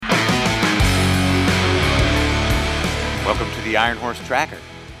to the Ironhorse Tracker,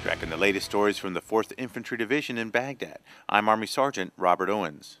 tracking the latest stories from the 4th Infantry Division in Baghdad. I'm Army Sergeant Robert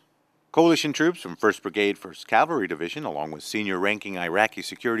Owens. Coalition troops from 1st Brigade, 1st Cavalry Division, along with senior-ranking Iraqi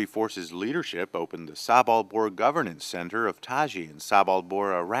Security Forces leadership, opened the Sab Al Bor Governance Center of Taji in Sab Al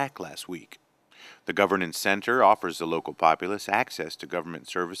Bor, Iraq last week. The Governance Center offers the local populace access to government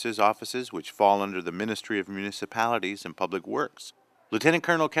services offices which fall under the Ministry of Municipalities and Public Works. Lieutenant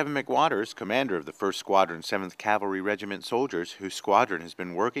Colonel Kevin McWaters, commander of the 1st Squadron 7th Cavalry Regiment Soldiers, whose squadron has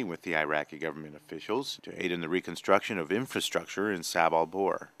been working with the Iraqi government officials to aid in the reconstruction of infrastructure in Sab Al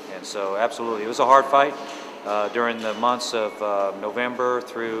Bor. And so absolutely, it was a hard fight during the months of November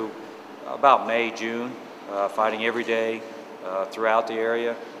through about May, June, fighting every day throughout the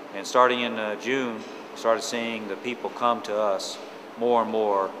area. And starting in June, we started seeing the people come to us more and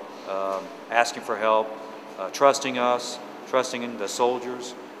more, asking for help, trusting us, trusting in the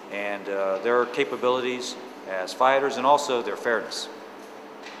soldiers and their capabilities as fighters and also their fairness.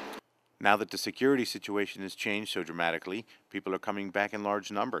 Now that the security situation has changed so dramatically, people are coming back in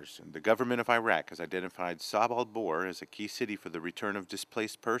large numbers, and the government of Iraq has identified Sab Al Bor as a key city for the return of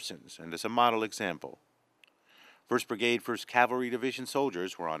displaced persons and as a model example. 1st Brigade, 1st Cavalry Division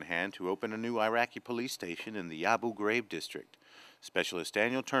soldiers were on hand to open a new Iraqi police station in the Abu Ghraib district. Specialist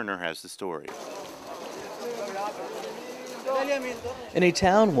Daniel Turner has the story. In a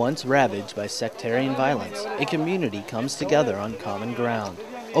town once ravaged by sectarian violence, a community comes together on common ground.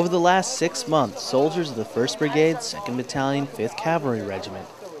 Over the last 6 months, soldiers of the 1st Brigade, 2nd Battalion, 5th Cavalry Regiment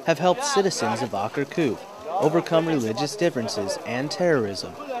have helped citizens of Ghraib overcome religious differences and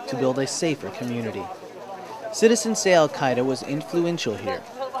terrorism to build a safer community. Citizens say Al-Qaeda was influential here,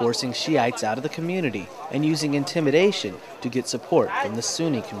 forcing Shiites out of the community and using intimidation to get support from the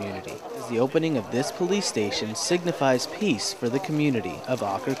Sunni community. The opening of this police station signifies peace for the community of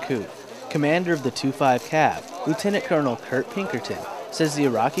Ghraib. Commander of the 25 Cav, Lieutenant Colonel Kurt Pinkerton, says the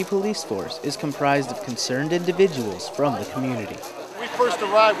Iraqi police force is comprised of concerned individuals from the community. When we first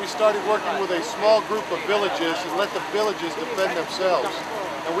arrived, we started working with a small group of villages and let the villages defend themselves.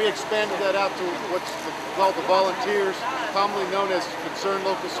 And we expanded that out to what's called the volunteers, commonly known as concerned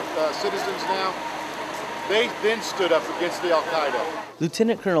local citizens now. They then stood up against the Al-Qaeda.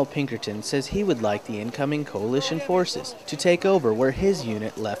 Lieutenant Colonel Pinkerton says he would like the incoming coalition forces to take over where his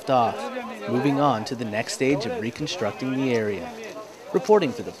unit left off, moving on to the next stage of reconstructing the area.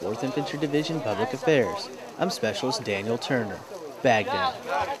 Reporting for the 4th Infantry Division Public Affairs, I'm Specialist Daniel Turner, Baghdad.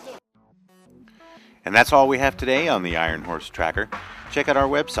 And that's all we have today on the Ironhorse Tracker. Check out our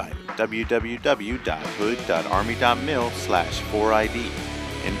website at www.hood.army.mil/4ID.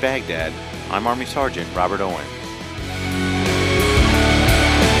 In Baghdad, I'm Army Sergeant Robert Owens.